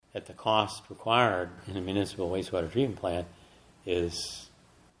that the cost required in a municipal wastewater treatment plant is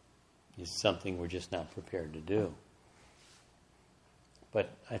something we're just not prepared to do. But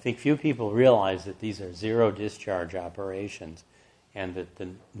I think few people realize that these are zero discharge operations, and that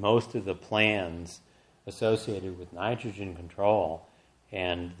most of the plans associated with nitrogen control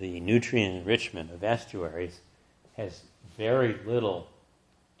and the nutrient enrichment of estuaries has very little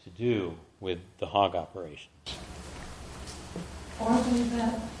to do with the hog operations. Are they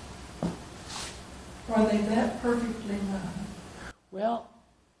that perfectly run? Well,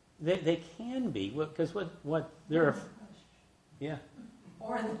 they can be, because what there are, yeah.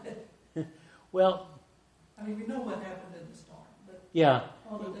 Or well, I mean, we know what happened in the storm, but yeah,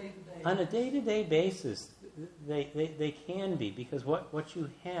 on a day-to-day. On a day-to-day basis, they can be, because what you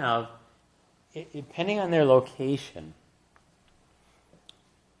have, depending on their location,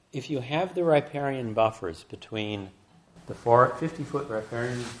 if you have the riparian buffers between the 50-foot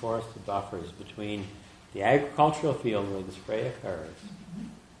riparian forested buffers between the agricultural field where the spray occurs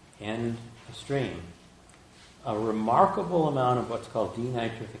and a stream, a remarkable amount of what's called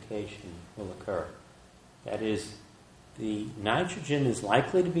denitrification will occur. That is, the nitrogen is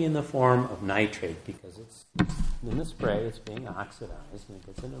likely to be in the form of nitrate because it's in the spray, it's being oxidized, and it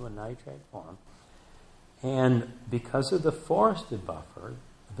gets into a nitrate form. And because of the forested buffer,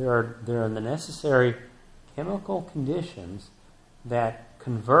 there are the necessary chemical conditions that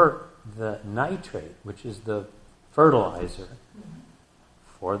convert the nitrate, which is the fertilizer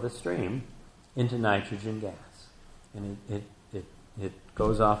for the stream, into nitrogen gas. And it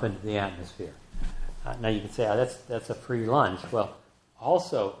goes off into the atmosphere. Now you can say, that's a free lunch. Well,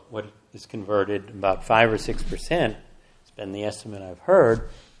 also what is converted, about 5 or 6%, it's been the estimate I've heard,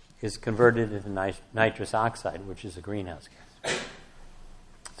 is converted into nitrous oxide, which is a greenhouse gas.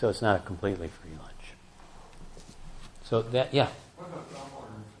 So it's not a completely free lunch. So that, yeah. What about groundwater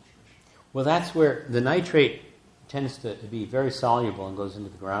infiltration? Well, that's where the nitrate tends to be very soluble and goes into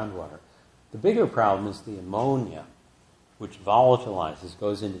the groundwater. The bigger problem is the ammonia, which volatilizes,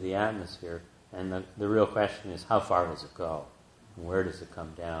 goes into the atmosphere, and the real question is, how far does it go? And where does it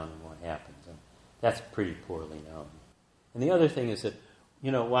come down, and what happens? And that's pretty poorly known. And the other thing is that,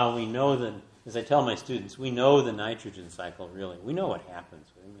 while we know that, as I tell my students, we know the nitrogen cycle really. We know what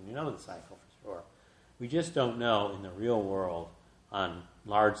happens. We know the cycle for sure. We just don't know in the real world on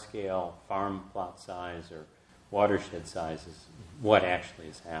large-scale farm plot size or watershed sizes what actually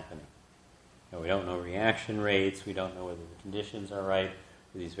is happening. We don't know reaction rates. We don't know whether the conditions are right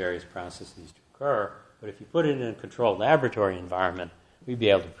for these various processes to occur. But if you put it in a controlled laboratory environment, we'd be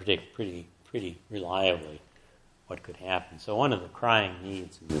able to predict pretty reliably what could happen. So one of the crying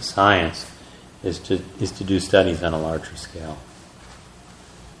needs in the science is to do studies on a larger scale.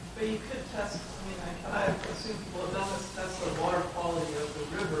 But you could test, I assume people have done this, test the water quality of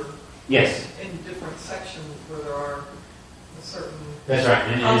the river. Yes. In different sections where there are a certain... That's right.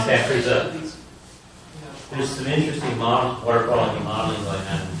 And in fact, there's some interesting water quality modeling going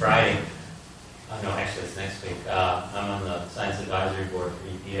on Friday. No, actually it's next week. I'm on the Science Advisory Board for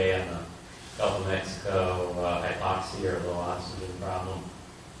EPA on the Gulf of Mexico hypoxia or low oxygen problem.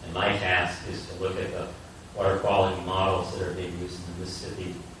 And my task is to look at the water quality models that are being used in the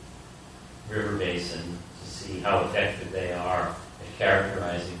Mississippi River Basin to see how effective they are at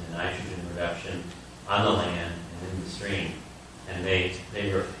characterizing the nitrogen reduction on the land and in the stream. And these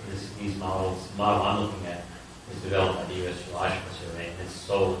models, the model I'm looking at is developed by the U.S. Geological Survey, and it's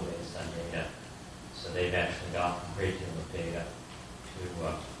solely based on data. So they've actually got a great deal of data to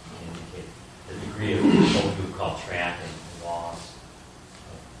indicate the degree of what we would call trapping, the loss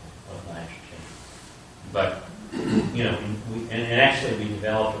of nitrogen. But, and actually we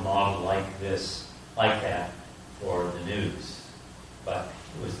developed a model like that for the news, but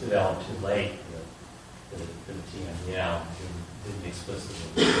it was developed too late for the TMDL. Didn't explicitly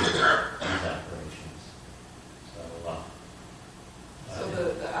do these operations. So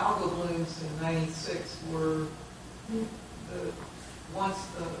the algal blooms in '96 were once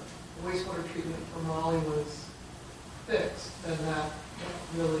the wastewater treatment for Raleigh was fixed, then that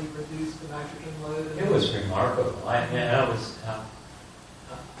really reduced the nitrogen load. It was remarkable. I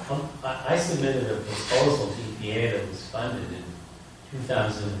submitted a proposal to EPA that was funded in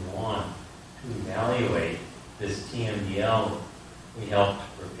 2001 to evaluate this TMDL we helped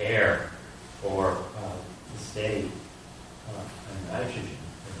prepare for the state on nitrogen.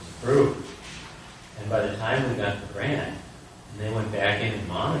 It was approved. And by the time we got the grant, and they went back in and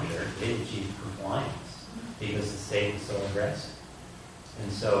monitored, they achieved compliance because the state was so aggressive.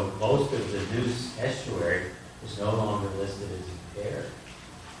 And so most of the Neuse estuary is no longer listed as impaired,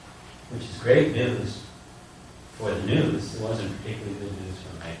 which is great news for the Neuse. It wasn't particularly good news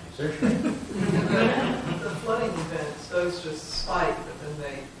for my search rate. The flooding events, those just spike, but then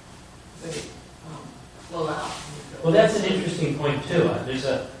they flow out. Well, that's an interesting point too. There's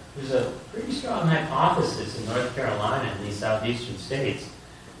a pretty strong hypothesis in North Carolina and these southeastern states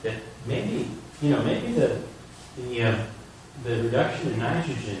that maybe the reduction in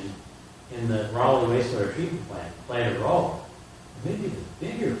nitrogen in the Raleigh wastewater treatment plant played a role. Maybe the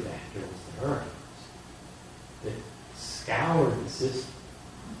bigger factor was the hurricanes that scoured the system,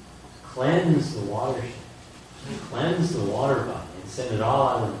 cleansed the watershed, cleansed the water body, and sent it all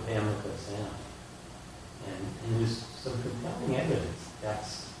out into Pamlico Sound. And there's some compelling evidence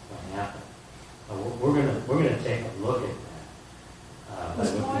that's what happened. We're gonna take a look at that. Was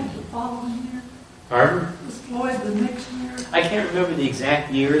Floyd the following year? Pardon? Was Floyd the next year? I can't remember the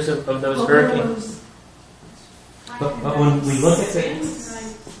exact years of those Well, there hurricanes. was But when we look at the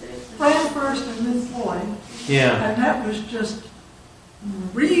Fran first and then Floyd, yeah. and that was just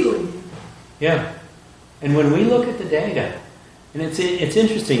really Yeah. And when we look at the data, and it's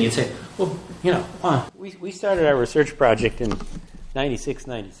interesting, you'd say, well, we started our research project in 96,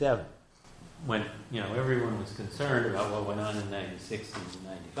 97, when, everyone was concerned about what went on in 96 and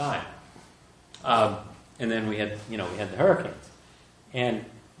 95. And then we had the hurricanes. And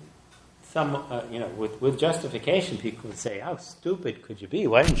some, with justification, people would say, how stupid could you be?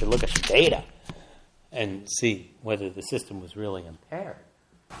 Why didn't you look at the data and see whether the system was really impaired?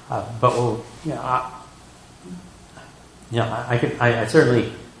 I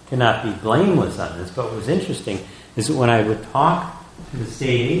certainly cannot be blameless on this, but what was interesting is that when I would talk to the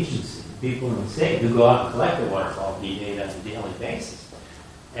state agency, the people in the state who go out and collect the water quality data on a daily basis,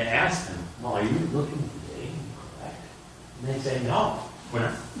 and ask them, well, are you looking at the data you collect? And they say, no, we're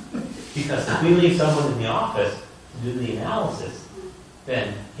not. Because if we leave someone in the office to do the analysis,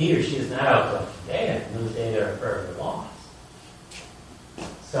 then he or she is not out collecting data, and those data are forever lost.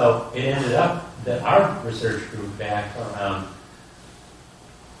 So it ended up that our research group back around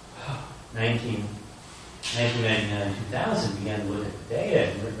 1999, 2000 began to look at the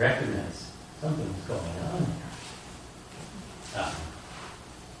data and recognize something was going on there.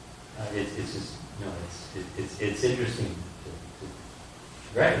 It's just, it's interesting.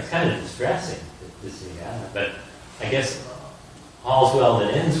 Right, it's kind of distressing to see that, but I guess all's well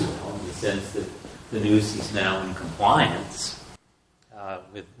that ends well in the sense that the news is now in compliance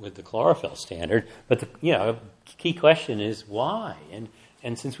with the chlorophyll standard. But the key question is why?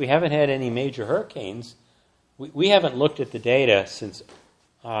 And since we haven't had any major hurricanes, we haven't looked at the data since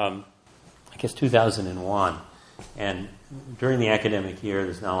I guess 2001. And during the academic year,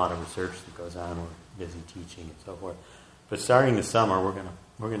 there's not a lot of research that goes on. We're busy teaching and so forth. But starting this summer,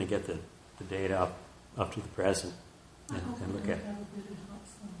 we're gonna get the data up to the present and look at it.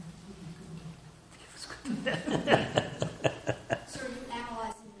 So are you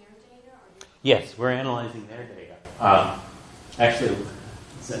analyzing their data? Or Yes, we're analyzing their data. Actually,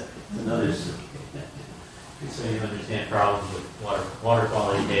 it's another, so you understand problems with water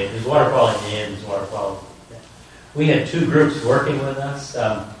quality data. There's water quality data and there's water quality data. We had two groups working with us.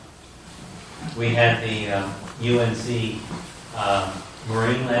 We had the UNC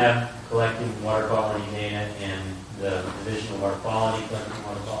Marine Lab collecting water quality data and the Division of Water Quality collecting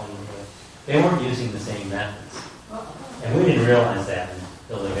water quality data. They weren't using the same methods. And we didn't realize that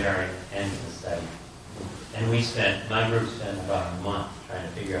until the very end of the study. And my group spent about a month trying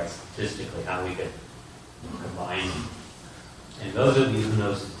to figure out statistically how we could combine them. And those of you who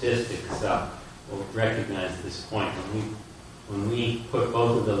know statistics will recognize this point. When we put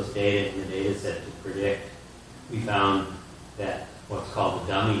both of those data in the data set to predict, we found that what's called the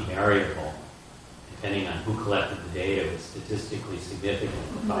dummy variable, depending on who collected the data, was statistically significant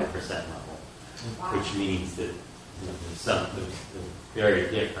at the 5% level, which means that there's very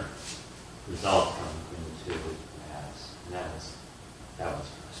different results coming from the two labs. And that was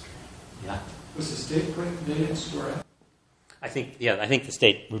frustrating. Yeah. Was the state putting the data in Storette? I think the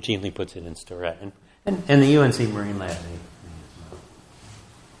state routinely puts it in Storette, and the UNC Marine Lab may as well.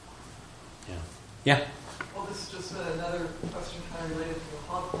 Yeah. Well, this is just another question kind of related to the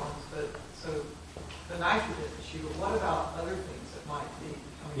hog farms, but so the nitrogen issue, but what about other things that might be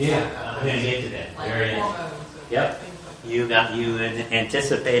coming out of that? I'm going to get to that. Like Very hormones and Yep. things like that. You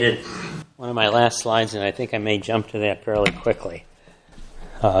anticipated one of my last slides, and I think I may jump to that fairly quickly.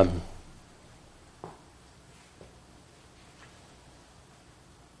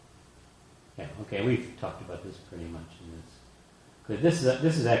 Okay, we've talked about this pretty much in this. Because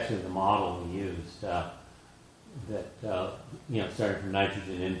this is actually the model we used that started from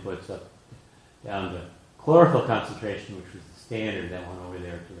nitrogen inputs up down to chlorophyll concentration, which was the standard that went over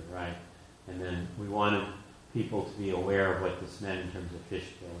there to the right, and then we wanted people to be aware of what this meant in terms of fish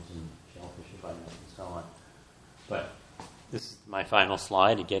kills and shellfish abundance and so on. But this is my final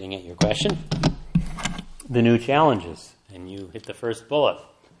slide of getting at your question. The new challenges, and you hit the first bullet,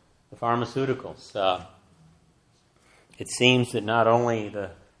 the pharmaceuticals. It seems that not only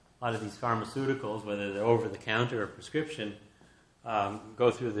a lot of these pharmaceuticals, whether they're over-the-counter or prescription,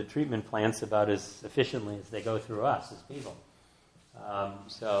 go through the treatment plants about as efficiently as they go through us as people.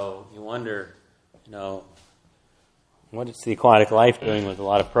 So you wonder, what is the aquatic life doing with a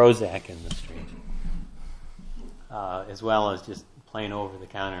lot of Prozac in the street, as well as just plain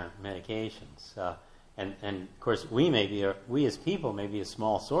over-the-counter medications. And of course, we as people may be a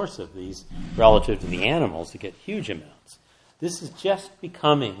small source of these relative to the animals that get huge amounts. This is just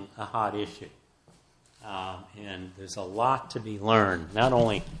becoming a hot issue. And there's a lot to be learned. Not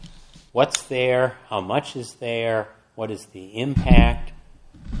only what's there, how much is there, what is the impact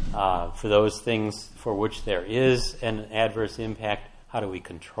for those things for which there is an adverse impact, how do we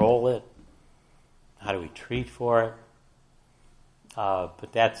control it, how do we treat for it.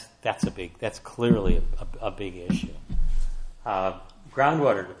 But that's clearly a big issue.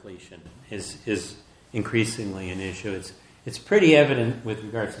 Groundwater depletion is increasingly an issue. It's pretty evident with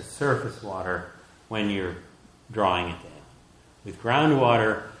regards to surface water when you're drawing it down. With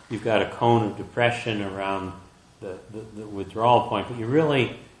groundwater, you've got a cone of depression around the withdrawal point, but you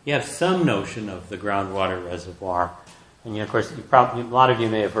have some notion of the groundwater reservoir. And of course, a lot of you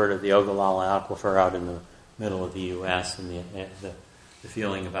may have heard of the Ogallala Aquifer out in the middle of the U.S. and the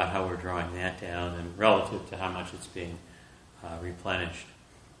feeling about how we're drawing that down and relative to how much it's being replenished.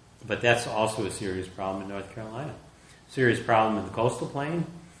 But that's also a serious problem in North Carolina. Serious problem in the coastal plain,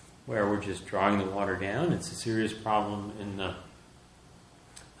 where we're just drawing the water down. It's a serious problem in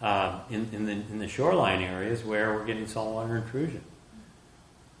the shoreline areas where we're getting saltwater intrusion,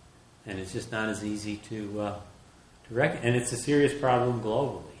 and it's just not as easy to reckon. And it's a serious problem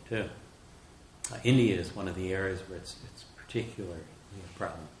globally too. India is one of the areas where it's particularly a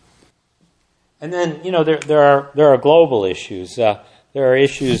problem. And then there are global issues. There are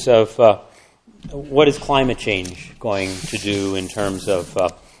issues of what is climate change going to do in terms of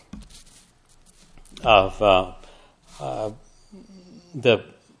the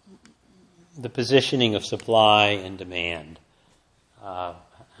positioning of supply and demand.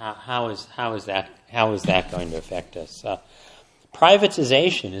 How is that going to affect us?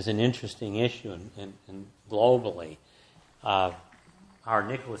 Privatization is an interesting issue and globally. Our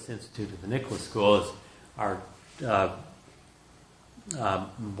Nicholas Institute of the Nicholas School is our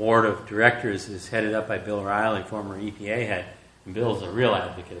board of directors is headed up by Bill Riley, former EPA head, and Bill's a real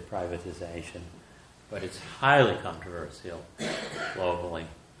advocate of privatization, but it's highly controversial globally.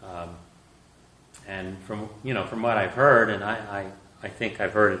 And from what I've heard, and I think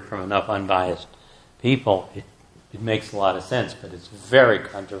I've heard it from enough unbiased people, it makes a lot of sense, but it's very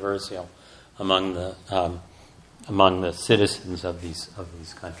controversial among the citizens of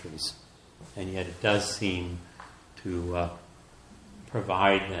these countries, and yet it does seem to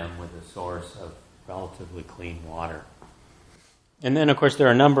provide them with a source of relatively clean water. And then, of course, there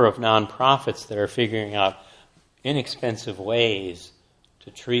are a number of nonprofits that are figuring out inexpensive ways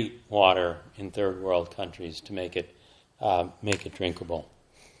to treat water in third world countries to make it drinkable.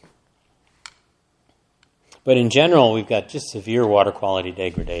 But in general, we've got just severe water quality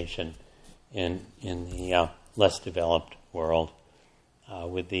degradation in the less developed world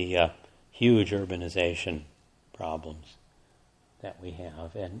with the huge urbanization problems that we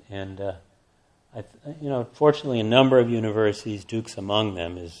have. And fortunately, a number of universities, Duke's among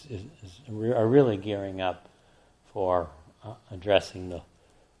them, are really gearing up for addressing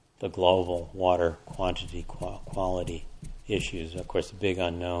the global water quantity quality issues. Of course, the big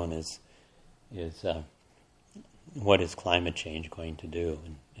unknown is what is climate change going to do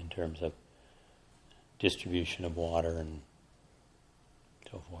in terms of distribution of water and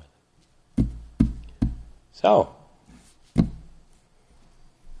so forth. So,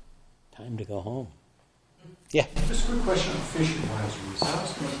 time to go home. Yeah. Just a quick question on fish advisories. How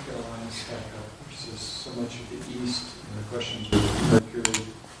does North Carolina stack up versus so much of the East? And the questions with mercury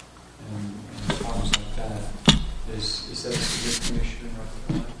and problems like that. Is that a significant issue in North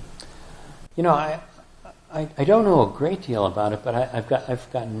Carolina? I don't know a great deal about it, but I've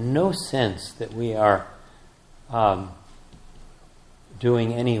got no sense that we are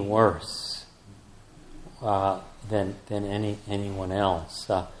doing any worse than anyone else.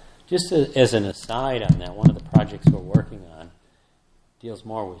 Just as an aside on that, one of the projects we're working on deals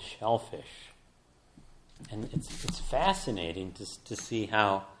more with shellfish, and it's fascinating to see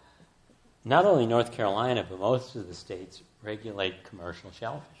how not only North Carolina but most of the states regulate commercial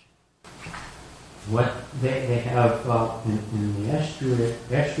shellfish. what they have in the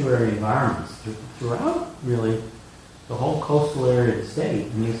estuary environments throughout really the whole coastal area of the state,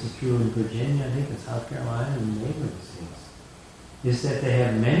 and this is true in Virginia, I think in South Carolina and neighboring states, is that they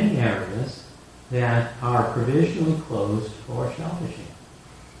have many areas that are provisionally closed for shellfishing.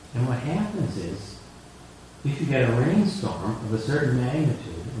 And what happens is, if you get a rainstorm of a certain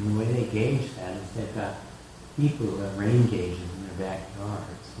magnitude, and the way they gauge that is they've got people who have rain gauges in their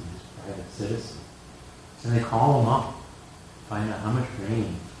backyards, these private citizens, and they call them up, find out how much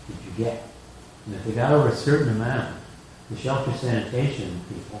rain did you get. And if they got over a certain amount, the shellfish sanitation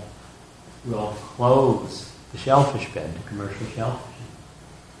people will close the shellfish bed to commercial shellfishing.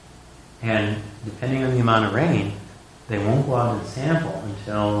 And depending on the amount of rain, they won't go out and sample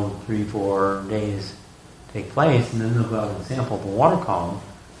until 3-4 days take place, and then they'll go out and sample the water column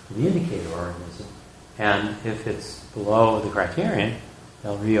for the indicator organism. And if it's below the criterion,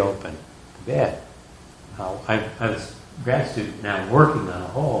 they'll reopen the bed. I was a grad student now working on a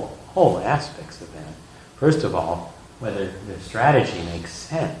whole aspects of that. First of all, whether the strategy makes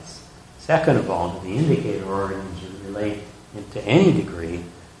sense. Second of all, do the indicator organisms relate to any degree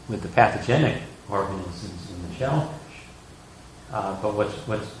with the pathogenic organisms in the shellfish? But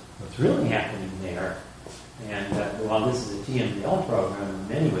what's really happening there, and while this is a TMDL program, in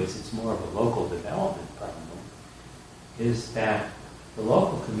many ways it's more of a local development problem, is that the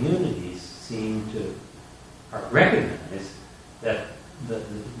local communities seem to recognize that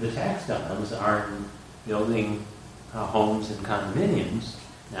the tax dollars are building homes and condominiums,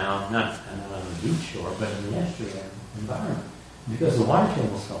 now not on the beach shore, but in the estuary environment. Because the water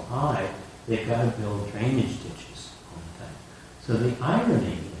table is so high, they've got to build drainage ditches all the time. So the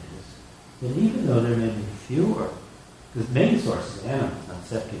irony is that even though there may be fewer, because many sources of animals, not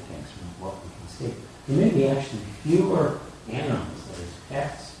septic tanks from what we can see, there may be actually fewer animals, that is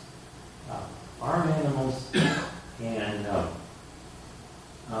pets, farm animals, and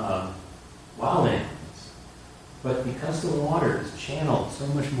wild animals. But because the water is channeled so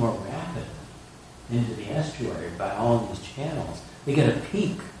much more rapidly into the estuary by all of these channels, they get a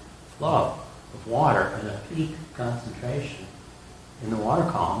peak flow of water and a peak concentration in the water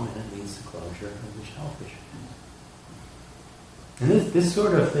column, and it leads to closure of the shellfish. And this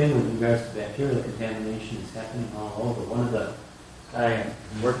sort of thing with regards to bacterial contamination is happening all over. One of the guys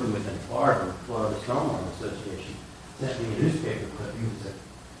I'm working with in Florida, the Florida Stormwater Association, sent me a newspaper clipping. There's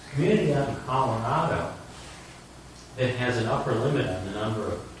a community out in Colorado that has an upper limit on the number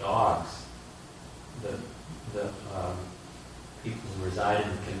of dogs the people who reside in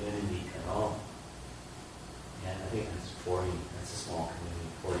the community can own. And I think that's 40, that's a small community,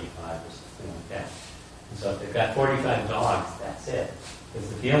 45 or something like that. And so if they've got 45 dogs, that's it. Because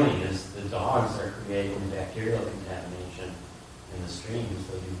the feeling is the dogs are creating bacterial contamination in the streams,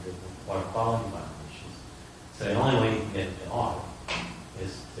 leading to water quality violations. So the only way you can get a dog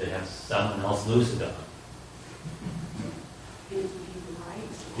is to have someone else lose a dog.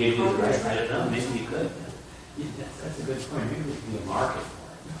 Give you the right. I don't know, maybe you could. Yeah. That's a good point. Maybe there could be a market for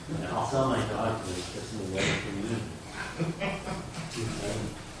it. And I'll sell my dog to this person in the other community.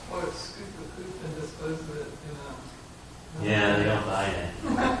 Or scoop the poop and dispose of it in a... Yeah, they don't buy it.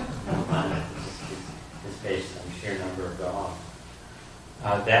 They don't buy it. It's based on sheer number of dogs.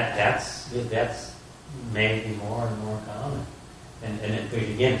 That's maybe more and more common. And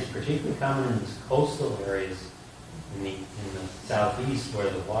again, it's particularly common in these coastal areas in the southeast where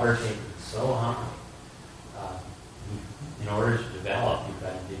the water table is so high. In order to develop, you've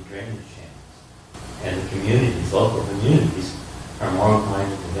got to dig drainage channels. And the communities, local communities, are more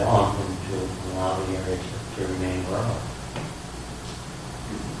inclined to develop than to allow the area to remain rural.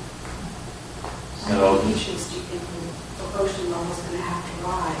 So, beaches, do you think the ocean level is going to have to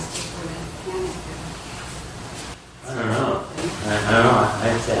rise before that panic? I don't know.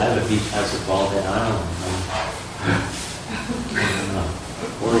 I'd say I have a beach house at Baldhead Island. I'm not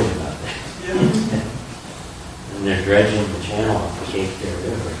worried about that. And they're dredging the channel off the Cape Fear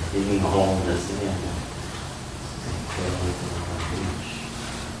River, digging a hole in the sand.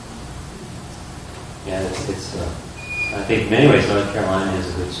 Yeah, it's I think in many ways North Carolina has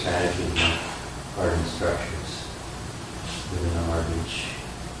a good strategy in hardened structures within our beach.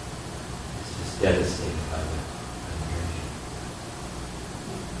 It's just devastated by the dredging.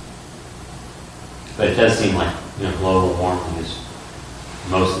 But it does seem like, global warming is,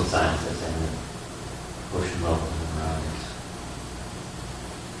 most of the science is saying that ocean levels will rise.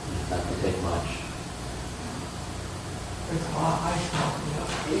 It's not going to take much. There's a lot of ice melting up.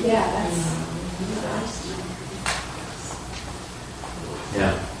 Yeah, that's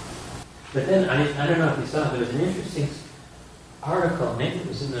Yeah. But then, I don't know if you saw, there was an interesting article, maybe it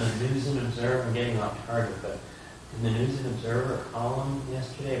was in the News and Observer, I'm getting off target, but in the News and Observer column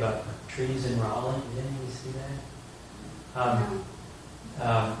yesterday about trees in Raleigh. Did anybody see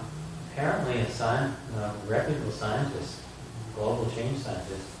that? Apparently a reputable scientist, global change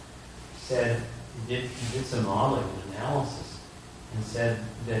scientist, said he did some modeling and analysis and said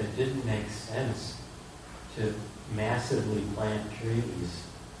that it didn't make sense to massively plant trees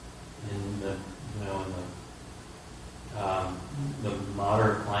in the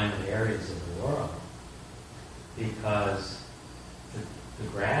moderate climate areas of the world, because the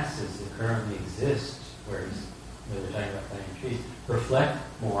grasses that currently exist where we're talking about planting trees reflect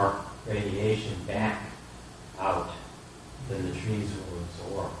more radiation back out than the trees will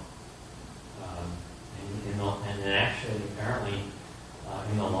absorb. And actually, apparently,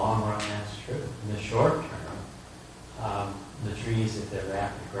 in the long run, that's true. In the short term, the trees, if they're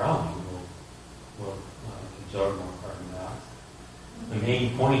rapid growing, will absorb more carbon dioxide. The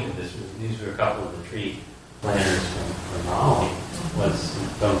main point of this was, these were a couple of the tree planters from Raleigh, was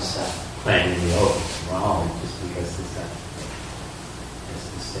don't stop planting the oak in Raleigh just because it's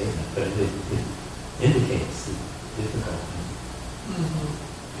the statement. But it indicates the difficulty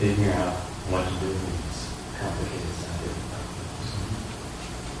figuring out what to do with these complicated scientific problems.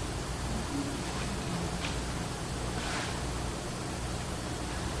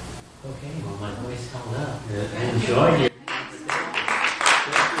 Okay, well, my voice held up. I enjoyed it.